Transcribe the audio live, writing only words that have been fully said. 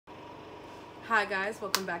Hi guys,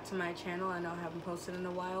 welcome back to my channel. I know I haven't posted in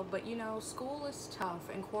a while, but you know, school is tough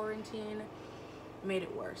and quarantine made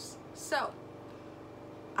it worse. So,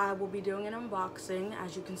 I will be doing an unboxing,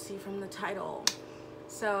 as you can see from the title.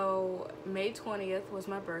 So, May 20th was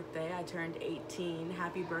my birthday. I turned 18.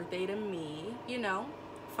 Happy birthday to me. You know,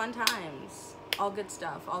 fun times. All good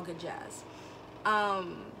stuff, all good jazz.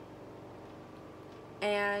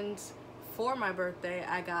 And for my birthday,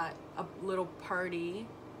 I got a little party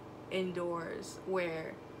indoors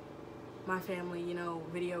where my family, you know,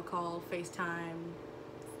 video call, FaceTime,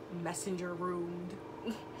 messenger roomed.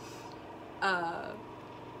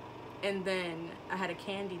 And then I had a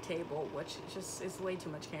candy table, which just is way too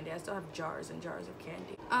much candy. I still have jars and jars of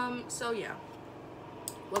candy. So yeah,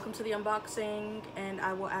 welcome to the unboxing, and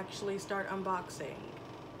I will actually start unboxing.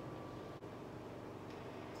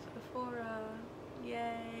 Sephora,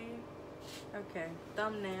 yay. Okay,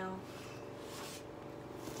 thumbnail.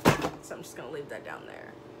 So I'm just gonna leave that down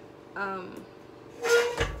there.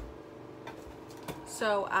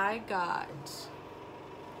 So I got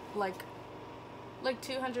like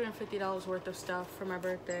 $250 worth of stuff for my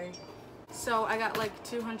birthday. So I got like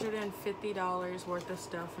 $250 worth of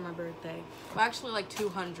stuff for my birthday. Well, actually like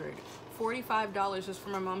 $200. $45 was for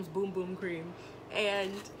my mom's Boom Boom cream,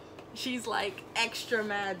 and she's like extra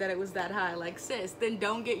mad that it was that high. Like, sis, then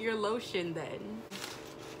don't get your lotion then.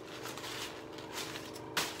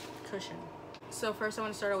 Cushion. So first I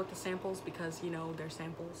want to start out with the samples because, you know, they're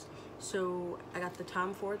samples. So I got the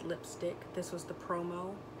Tom Ford lipstick. This was the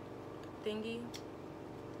promo thingy,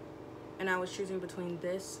 and I was choosing between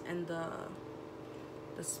this and the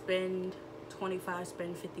spend 25,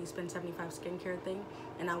 spend 50, spend 75 skincare thing,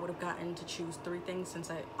 and I would have gotten to choose 3 things since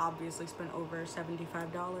I obviously spent over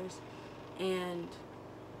 $75, and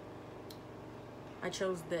I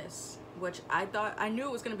chose this, which I knew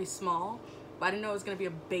it was gonna be small, but I didn't know it was gonna be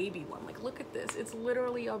a baby one. Like, look at this, it's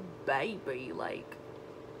literally a baby, like.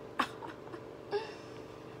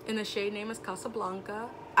 And the shade name is Casablanca.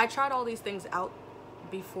 I tried all these things out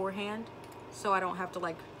beforehand, so I don't have to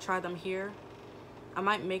like try them here. I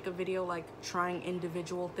might make a video like trying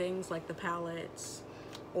individual things like the palettes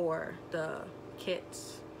or the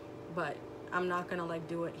kits, but I'm not gonna like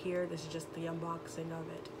do it here. This is just the unboxing of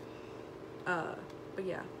it. But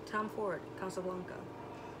yeah, Tom Ford Casablanca,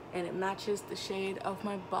 and it matches the shade of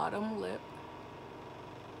my bottom lip.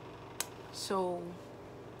 So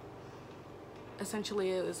essentially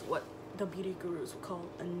it is what the beauty gurus would call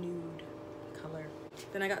a nude color.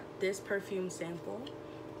 Then I got this perfume sample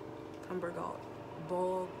from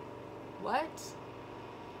what?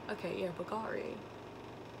 Okay, yeah, Bulgari.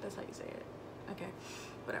 That's how you say it. Okay,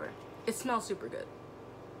 whatever. It smells super good.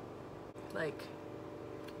 Like,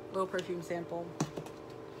 little perfume sample.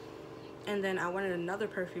 And then I wanted another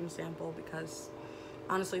perfume sample because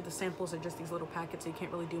honestly the samples are just these little packets, so you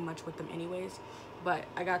can't really do much with them anyways. But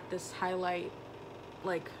I got this highlight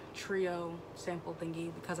like trio sample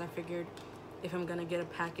thingy because I figured if I'm gonna get a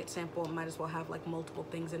packet sample, I might as well have like multiple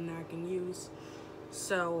things in there I can use.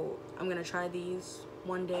 So I'm gonna try these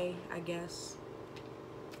one day, I guess.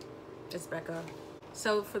 It's Becca.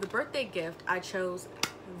 So for the birthday gift, I chose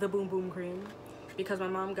the Boom Boom cream because my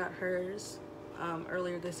mom got hers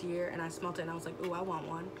earlier this year, and I smelled it and I was like, ooh, I want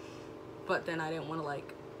one. But then I didn't want to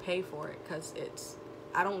like pay for it because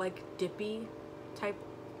I don't like dippy type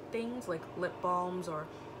things like lip balms or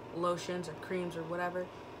lotions or creams or whatever.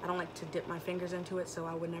 I don't like to dip my fingers into it, so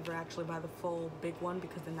I would never actually buy the full big one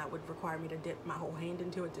because then that would require me to dip my whole hand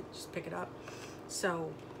into it to just pick it up.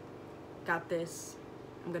 So got this.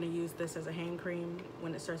 I'm gonna use this as a hand cream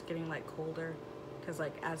when it starts getting like colder, because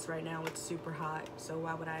like as right now it's super hot, so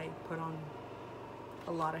why would I put on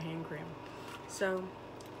a lot of hand cream? So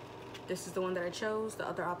this is the one that I chose. The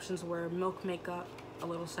other options were Milk Makeup, a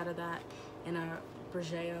little set of that, and a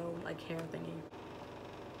Briogeo like hair thingy.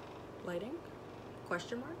 Lighting?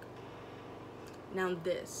 Question mark? Now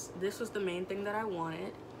this was the main thing that I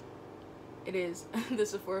wanted. It is the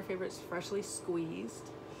Sephora Favorites Freshly Squeezed,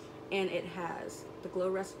 and it has the Glow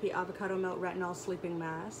Recipe Avocado Melt Retinol Sleeping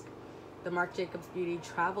Mask, the Marc Jacobs Beauty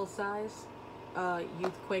Travel Size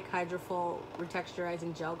Youthquake Hydrofull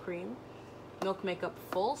Retexturizing Gel Cream, Milk Makeup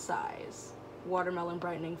Full Size Watermelon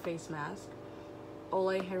Brightening Face Mask,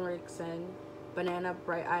 Ole Henriksen Banana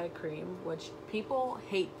Bright Eye Cream, which people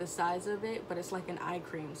hate the size of it, but it's like an eye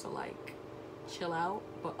cream, so like chill out.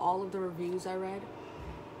 But all of the reviews I read,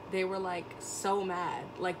 they were like so mad,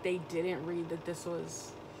 like they didn't read that this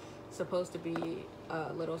was supposed to be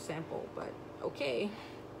a little sample, but okay.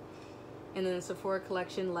 And then the Sephora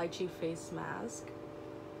Collection Lychee Face Mask,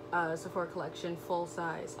 Sephora Collection Full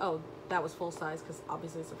Size, oh that was full size because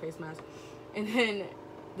obviously it's a face mask, and then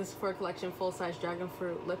the Sephora collection full-size dragon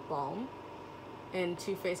fruit lip balm in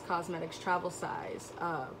Too Faced Cosmetics travel size,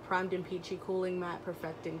 primed and peachy cooling matte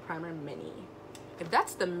perfecting primer mini. If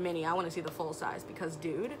that's the mini, I want to see the full size, because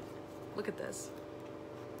dude, look at this.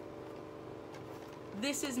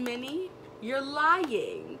 This is mini? You're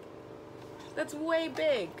lying. That's way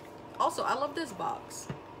big. Also, I love this box.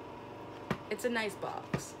 It's a nice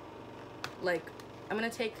box. Like, I'm gonna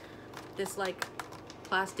take this like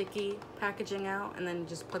plasticky packaging out and then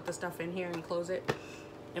just put the stuff in here and close it,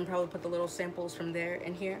 and probably put the little samples from there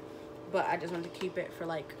in here. But I just wanted to keep it for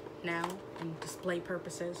like now and display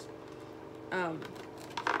purposes.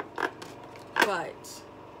 But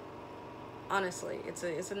honestly, it's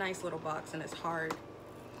a nice little box and it's hard.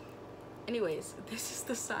 Anyways, this is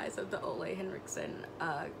the size of the Ole Henriksen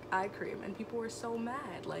eye cream, and people were so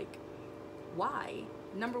mad. Like, why?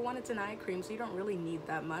 Number one, it's an eye cream, so you don't really need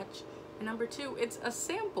that much. And number two, it's a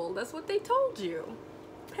sample. That's what they told you.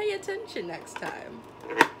 Pay attention next time.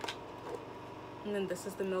 And then this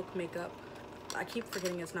is the Milk Makeup. I keep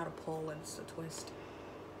forgetting it's not a pull and it's a twist.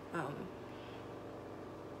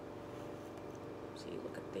 See,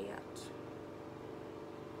 look at that.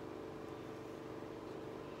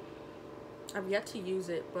 I've yet to use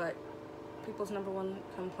it, but people's number one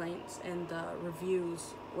complaints and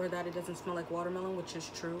reviews were that it doesn't smell like watermelon, which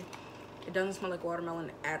is true. It doesn't smell like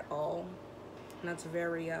watermelon at all, and that's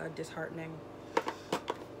very disheartening.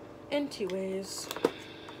 Anyways,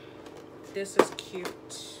 this is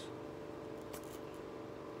cute.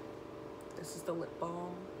 This is the lip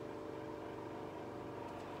balm.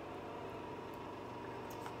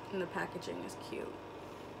 And the packaging is cute.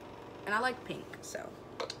 And I like pink, so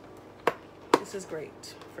this is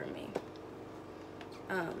great for me.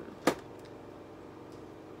 The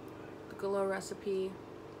Glow recipe,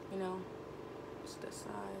 you know, it's this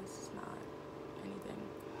size, it's not anything.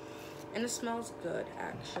 And it smells good,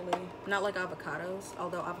 actually. Not like avocados,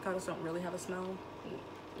 although avocados don't really have a smell.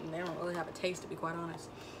 And they don't really have a taste, to be quite honest.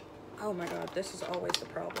 Oh my god, this is always the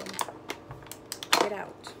problem. Get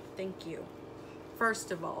out. Thank you.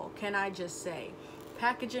 First of all, can I just say,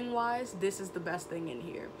 packaging wise, this is the best thing in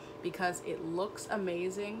here because it looks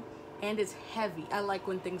amazing and it's heavy. I like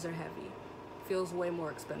when things are heavy. Feels way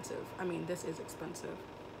more expensive. I mean, this is expensive.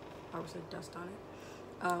 Obviously dust on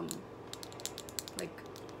it. Like,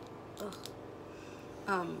 ugh.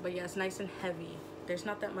 But yeah, it's nice and heavy. There's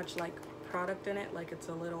not that much like product in it. Like it's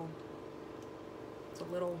a little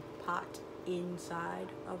pot inside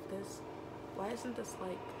of this. Why isn't this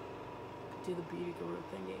like do the beauty guru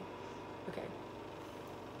thingy? Okay.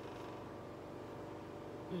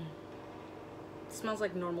 It smells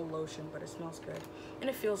like normal lotion, but it smells good. And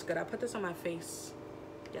it feels good. I put this on my face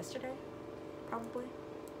yesterday, probably.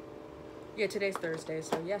 Yeah, today's Thursday,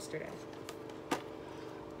 so yesterday.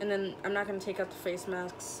 And then I'm not gonna take out the face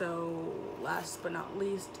mask, so last but not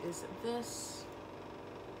least is this.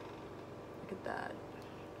 Look at that.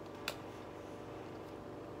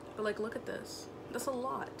 But like, look at this. That's a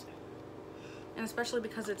lot. And especially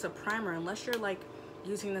because it's a primer, unless you're like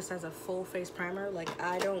using this as a full face primer, like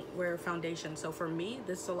I don't wear foundation, so for me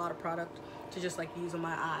this is a lot of product to just like use on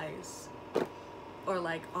my eyes or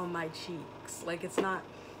like on my cheeks. Like it's not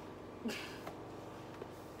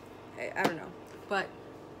I don't know, but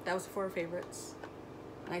that was 4 favorites.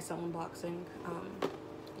 Nice unboxing.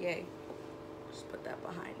 Yay. Just put that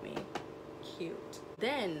behind me. Cute.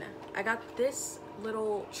 Then I got this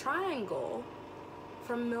little triangle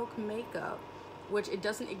from Milk Makeup, which it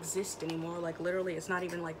doesn't exist anymore. Like literally it's not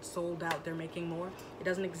even like sold out. They're making more. It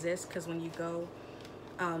doesn't exist because when you go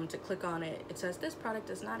to click on it, it says this product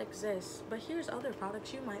does not exist, but here's other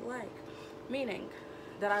products you might like. Meaning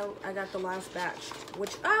that I got the last batch,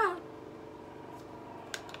 which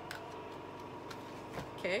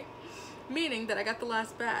okay, meaning that I got the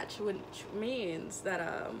last batch, which means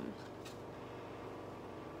that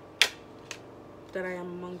that I am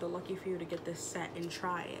among the lucky few to get this set and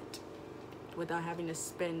try it without having to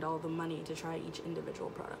spend all the money to try each individual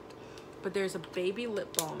product. But there's a baby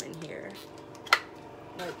lip balm in here.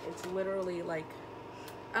 Like it's literally like,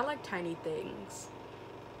 I like tiny things.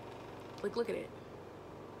 Like look at it.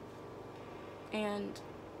 And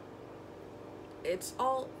it's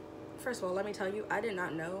all, first of all, let me tell you, I did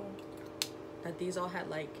not know that these all had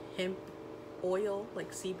like hemp oil,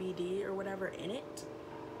 like CBD or whatever in it.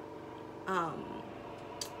 I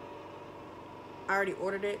already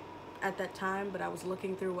ordered it at that time, but I was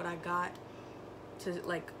looking through what I got to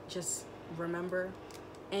like just remember,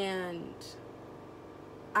 and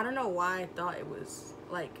I don't know why I thought it was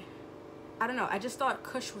like, I don't know, I just thought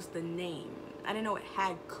Kush was the name. I didn't know it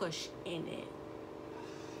had Kush in it.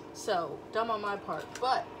 So dumb on my part,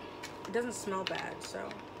 but It doesn't smell bad, so.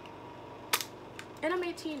 And I'm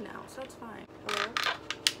 18 now, so it's fine. Hello?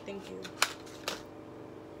 Thank you.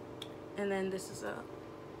 And then this is a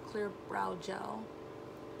clear brow gel.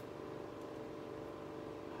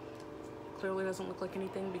 Clearly doesn't look like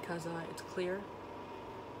anything because it's clear.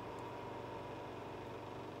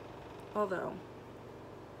 Although,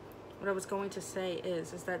 what I was going to say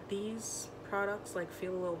is that these products like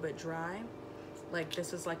feel a little bit dry. Like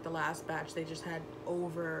this is like the last batch. They just had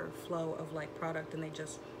overflow of like product and they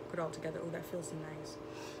just put it all together. Oh, that feels nice.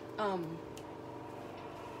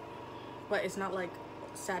 But it's not like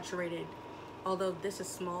saturated. Although this is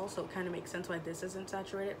small, so it kind of makes sense why this isn't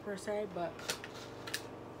saturated per se. But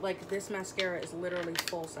like this mascara is literally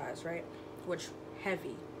full size, right? Which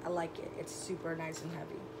heavy. I like it. It's super nice and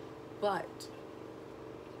heavy. But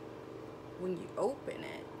when you open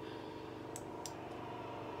it,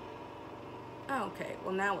 oh, okay,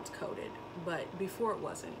 well now it's coated, but before it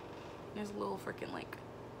wasn't. There's a little freaking like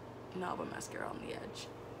knob of mascara on the edge,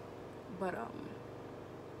 but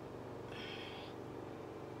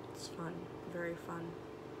it's fun, very fun.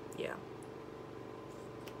 Yeah,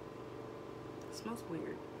 it smells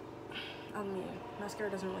weird. I mean, mascara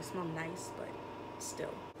doesn't really smell nice, but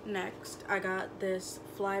still. Next, I got this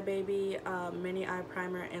Fly Baby mini eye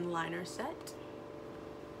primer and liner set.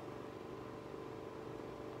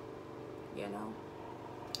 You know,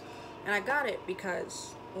 and I got it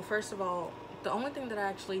because, well, first of all, the only thing that I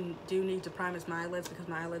actually do need to prime is my eyelids because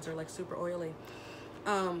my eyelids are like super oily.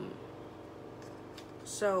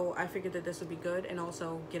 So I figured that this would be good, and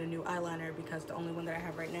also get a new eyeliner because the only one that I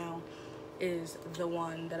have right now is the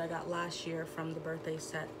one that I got last year from the birthday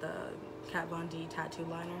set, the Kat Von D tattoo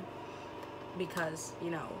liner, because, you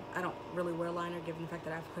know, I don't really wear liner given the fact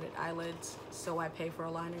that I have hooded eyelids, so I pay for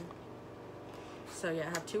a liner. So yeah, I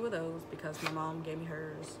have 2 of those because my mom gave me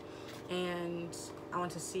hers, and I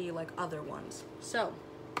want to see like other ones. So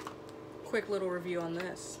quick little review on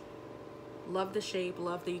this. Love the shape,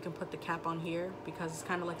 love that you can put the cap on here because it's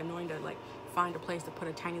kind of like annoying to like find a place to put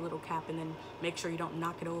a tiny little cap and then make sure you don't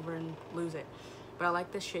knock it over and lose it. But I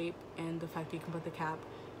like the shape and the fact that you can put the cap.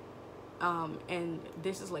 And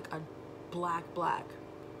this is like a black.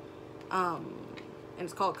 And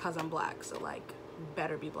it's called Cause I'm Black, so like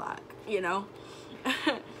better be black, you know?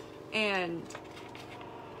 And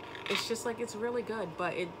it's just like, it's really good,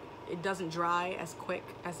 but it doesn't dry as quick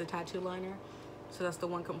as the tattoo liner. So that's the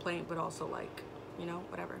one complaint, but also like, you know,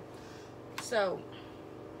 whatever. So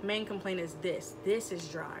main complaint is this is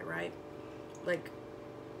dry, right? Like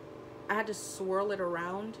I had to swirl it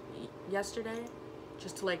around yesterday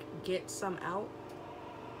just to like get some out,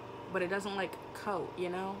 but it doesn't like coat, you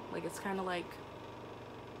know? Like it's kind of like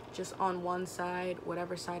just on one side,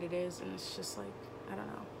 whatever side it is, and it's just like, I don't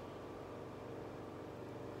know.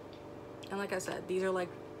 And like I said, these are like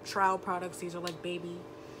trial products. These are like baby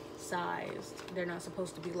sized. They're not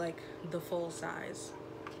supposed to be like the full size.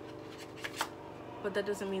 But that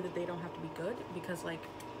doesn't mean that they don't have to be good, because like,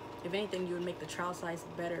 if anything, you would make the trial size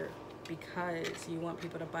better because you want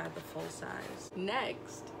people to buy the full size.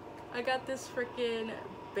 Next, I got this freaking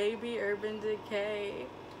baby Urban Decay.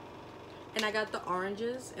 And I got the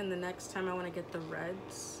oranges, and the next time I want to get the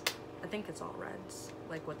reds. I think it's all reds,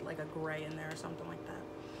 like with like a gray in there or something like that.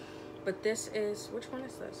 But this is, which one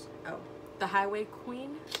is this? Oh, the Highway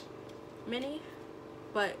Queen mini.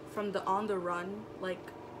 But from the On the Run like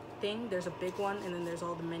thing, there's a big one and then there's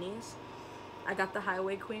all the minis. I got the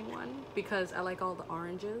Highway Queen one because I like all the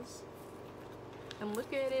oranges. And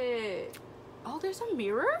look at it. Oh, there's a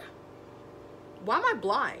mirror? Why am I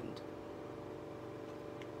blind?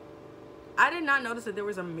 I did not notice that there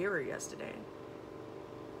was a mirror yesterday.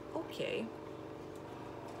 Okay.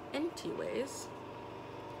 Anyways.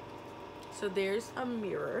 So there's a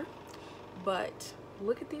mirror. But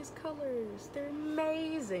look at these colors. They're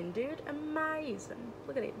amazing, dude. Amazing.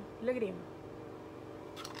 Look at it. Look at him.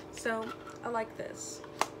 So I like this.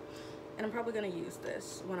 And I'm probably going to use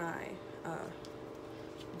this when I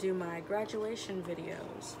do my graduation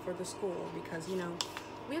videos for the school. Because, you know,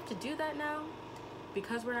 we have to do that now.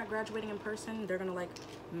 Because we're not graduating in person, they're gonna like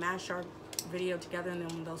mash our video together and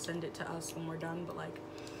then they'll send it to us when we're done. But like,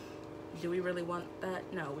 do we really want that?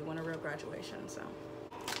 No, we want a real graduation. So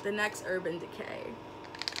the next Urban Decay,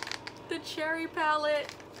 the cherry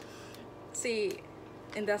palette. See,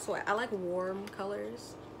 and that's why I like warm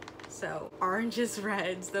colors. So oranges,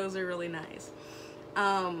 reds, those are really nice.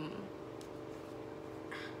 Thank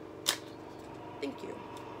you.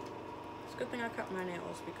 Good thing I cut my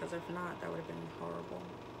nails, because if not, that would have been horrible.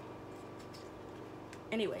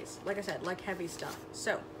 Anyways, like I said, like heavy stuff.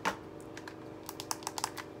 So,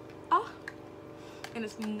 oh, and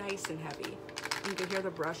it's nice and heavy. You can hear the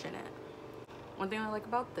brush in it. one thing I like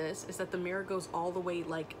about this is that the mirror goes all the way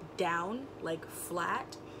like down, like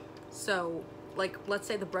flat. So like, let's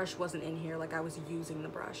say the brush wasn't in here, like I was using the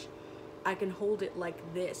brush, I can hold it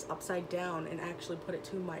like this upside down and actually put it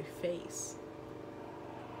to my face.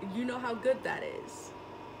 You know how good that is?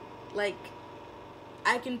 Like,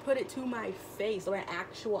 I can put it to my face, my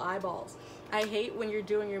actual eyeballs. I hate when you're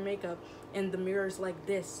doing your makeup and the mirror's like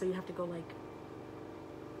this, so you have to go like,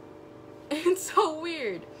 it's so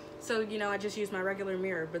weird. So, you know, I just use my regular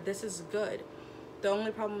mirror, but this is good. The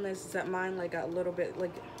only problem is that mine like got a little bit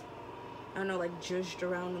like, I don't know, like judged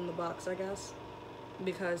around in the box, I guess,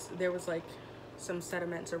 because there was like some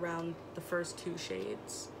sediments around the first 2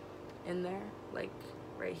 shades in there, like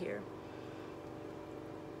right here.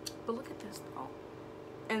 But look at this though.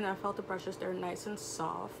 And I felt the brushes, they're nice and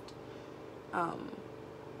soft. And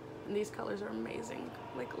these colors are amazing.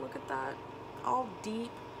 Like, look at that, all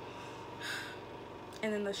deep.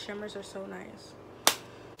 And then the shimmers are so nice.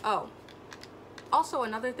 Oh, also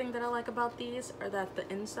another thing that I like about these are that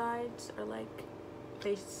the insides are like,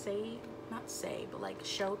 they say, not say, but like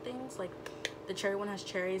show things. Like the cherry one has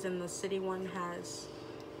cherries and the city one has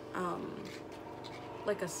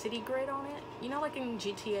like a city grid on it. You know, like in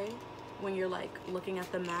GTA when you're like looking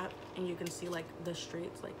at the map and you can see like the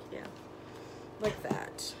streets, like, yeah, like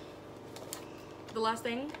that. The last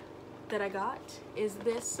thing that I got is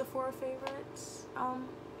this Sephora Favorites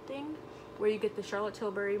thing, where you get the Charlotte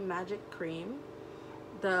Tilbury Magic Cream,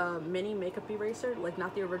 the mini makeup eraser, like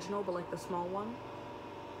not the original but like the small one,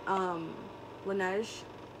 Laneige,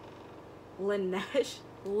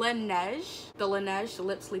 the Laneige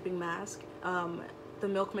lip sleeping mask, the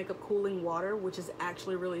Milk Makeup cooling water, which is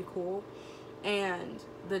actually really cool, and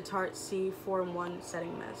the Tarte C 4-in-1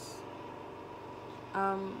 setting mist.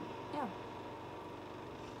 Yeah,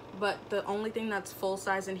 but the only thing that's full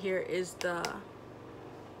size in here is the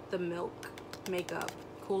Milk Makeup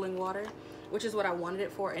cooling water, which is what I wanted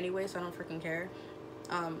it for anyway, so I don't freaking care.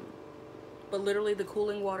 But literally the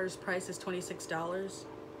cooling water's price is $26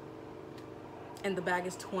 and the bag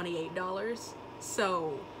is $28,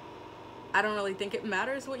 so I don't really think it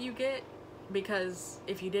matters what you get, because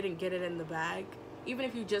if you didn't get it in the bag, even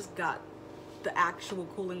if you just got the actual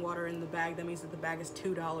cooling water in the bag, that means that the bag is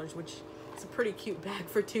 $2, which is a pretty cute bag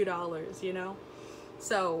for $2, you know?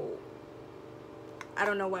 So I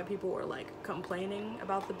don't know why people were like complaining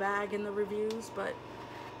about the bag in the reviews, but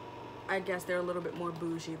I guess they're a little bit more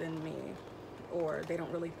bougie than me, or they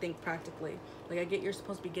don't really think practically. Like, I get you're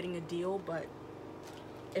supposed to be getting a deal, but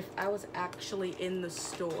if I was actually in the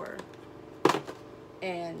store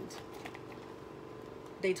and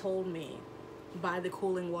they told me buy the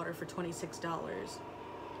cooling water for $26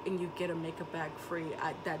 and you get a makeup bag free,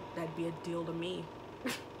 that'd be a deal to me.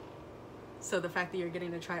 So the fact that you're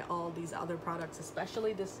getting to try all these other products,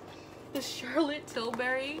 especially this Charlotte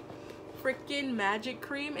Tilbury freaking magic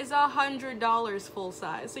cream, is $100 full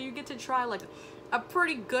size, so you get to try like a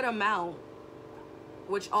pretty good amount,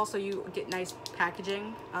 which also you get nice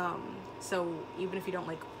packaging, so even if you don't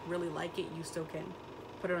like really like it, you still can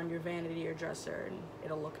put it on your vanity or dresser and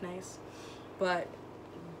it'll look nice. But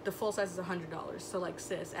the full size is $100, so like,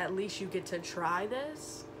 sis, at least you get to try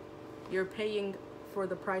this. You're paying for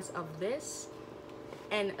the price of this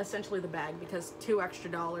and essentially the bag, because $2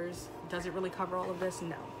 extra does it really cover all of this?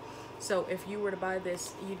 No. So if you were to buy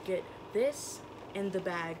this, you'd get this and the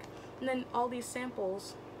bag, and then all these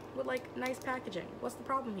samples with like nice packaging. What's the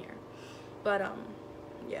problem here? But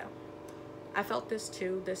yeah, I felt this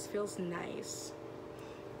too. This feels nice.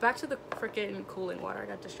 Back to the freaking cooling water, I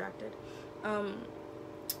got distracted.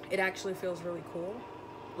 It actually feels really cool.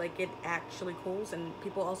 Like, it actually cools, and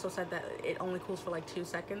people also said that it only cools for like 2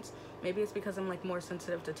 seconds. Maybe it's because I'm like more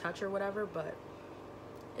sensitive to touch or whatever, but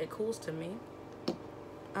it cools to me.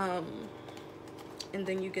 And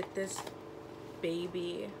then you get this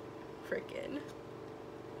baby freaking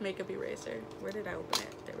makeup eraser. Where did I open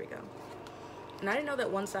it? There we go. And I didn't know that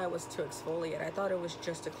one side was to exfoliate. I thought it was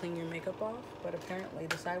just to clean your makeup off, but apparently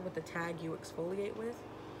the side with the tag you exfoliate with,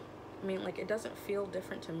 I mean, like, it doesn't feel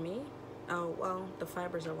different to me. Oh, well, the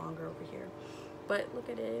fibers are longer over here, but look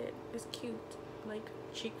at it. It's cute. Like,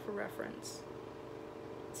 cheek for reference.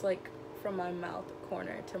 It's like from my mouth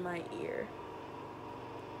corner to my ear,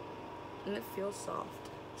 and it feels soft.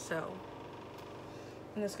 So,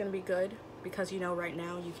 and it's gonna be good because, you know, right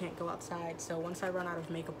now you can't go outside, so once I run out of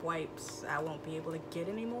makeup wipes, I won't be able to get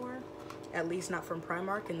any more, at least not from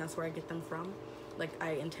Primark, and that's where I get them from. Like,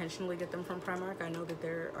 I intentionally get them from Primark. I know that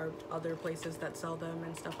there are other places that sell them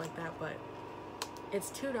and stuff like that, but it's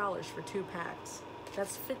 $2 for 2 packs.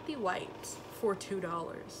 That's 50 wipes for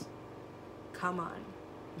 $2. Come on.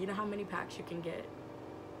 You know how many packs you can get?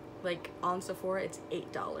 Like on Sephora, it's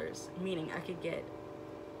 $8, meaning I could get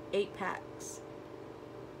 8 packs.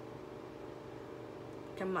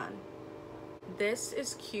 Come on. This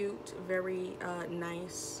is cute, very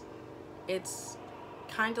nice. It's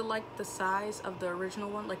kind of like the size of the original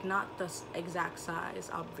one, like not the exact size,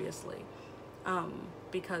 obviously,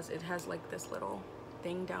 because it has like this little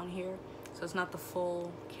thing down here, so it's not the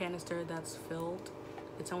full canister that's filled.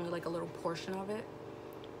 It's only like a little portion of it,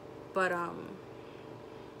 but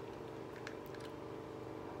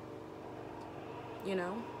you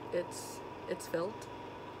know, it's filled.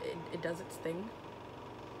 It does its thing.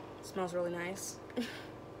 It smells really nice.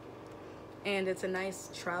 And it's a nice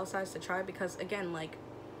trial size to try because, again, like,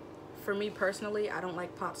 for me personally, I don't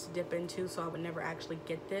like pots to dip into, so I would never actually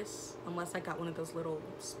get this unless I got one of those little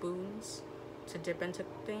spoons to dip into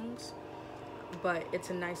things. But it's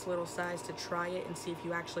a nice little size to try it and see if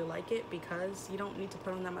you actually like it, because you don't need to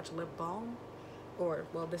put on that much lip balm, or,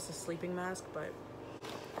 well, this is sleeping mask, but.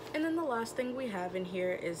 And then the last thing we have in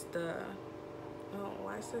here is the, oh,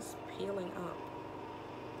 why is this peeling up?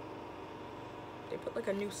 They put like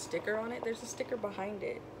a new sticker on it. There's a sticker behind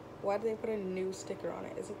it. Why did they put a new sticker on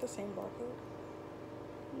it? Is it the same barcode?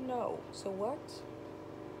 No. So what?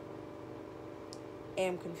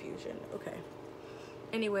 Confusion. Okay.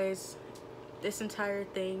 Anyways, this entire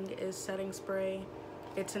thing is setting spray.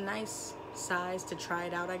 It's a nice size to try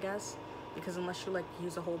it out, I guess, because unless you like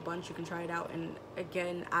use a whole bunch, you can try it out. And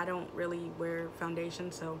again, I don't really wear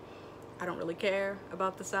foundation, so I don't really care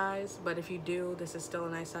about the size. But if you do, this is still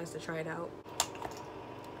a nice size to try it out.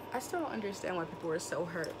 I still don't understand why people are so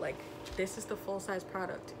hurt. Like, this is the full-size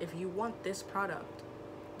product. If you want this product,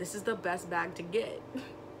 this is the best bag to get.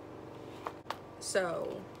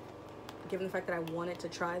 So, given the fact that I wanted to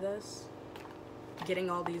try this, getting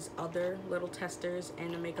all these other little testers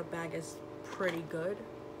and a makeup bag is pretty good.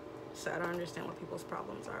 So I don't understand what people's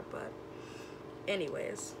problems are, but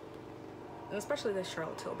anyways. And especially this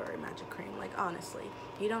Charlotte Tilbury Magic Cream. Like, honestly,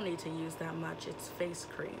 you don't need to use that much. It's face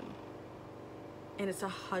cream. And it's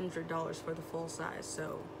 $100 for the full size,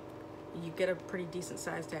 so you get a pretty decent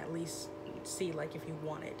size to at least see, like, if you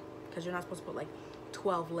want it, because you're not supposed to put like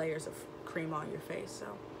 12 layers of cream on your face. So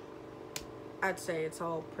I'd say it's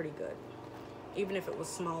all pretty good, even if it was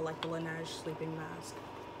small like the Laneige sleeping mask.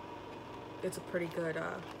 It's a pretty good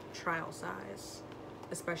trial size,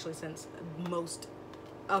 especially since most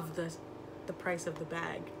of the price of the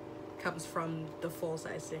bag comes from the full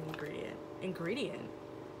size ingredient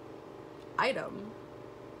item.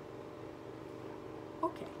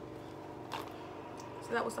 Okay,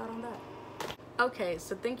 so that was that on that. Okay,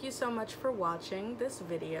 so thank you so much for watching this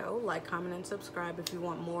video. Like, comment, and subscribe if you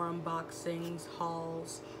want more unboxings,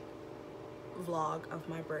 hauls, vlog of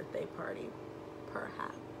my birthday party,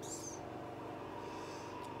 perhaps.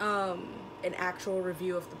 An actual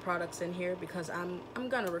review of the products in here, because I'm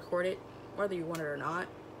gonna record it whether you want it or not.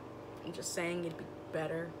 I'm just saying it'd be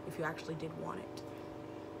better if you actually did want it.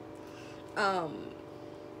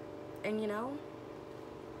 And you know,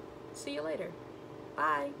 see you later.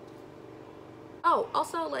 Bye. Oh,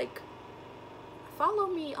 also, like, follow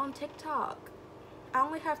me on TikTok. I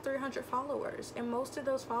only have 300 followers, and most of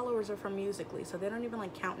those followers are from Musical.ly, so they don't even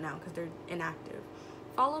like count now because they're inactive.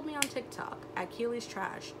 Follow me on TikTok at Keely's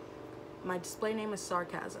Trash. My display name is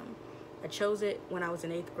Sarcasm. I chose it when I was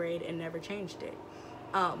in 8th grade and never changed it.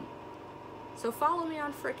 So follow me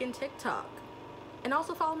on frickin' TikTok. And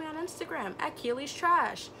also follow me on Instagram at Keely's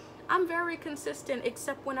Trash. I'm very consistent,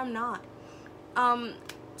 except when I'm not.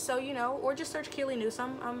 So, you know, or just search Keely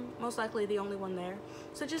Newsome. I'm most likely the only one there.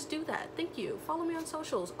 So just do that. Thank you. Follow me on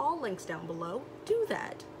socials. All links down below. Do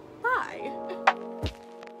that. Bye.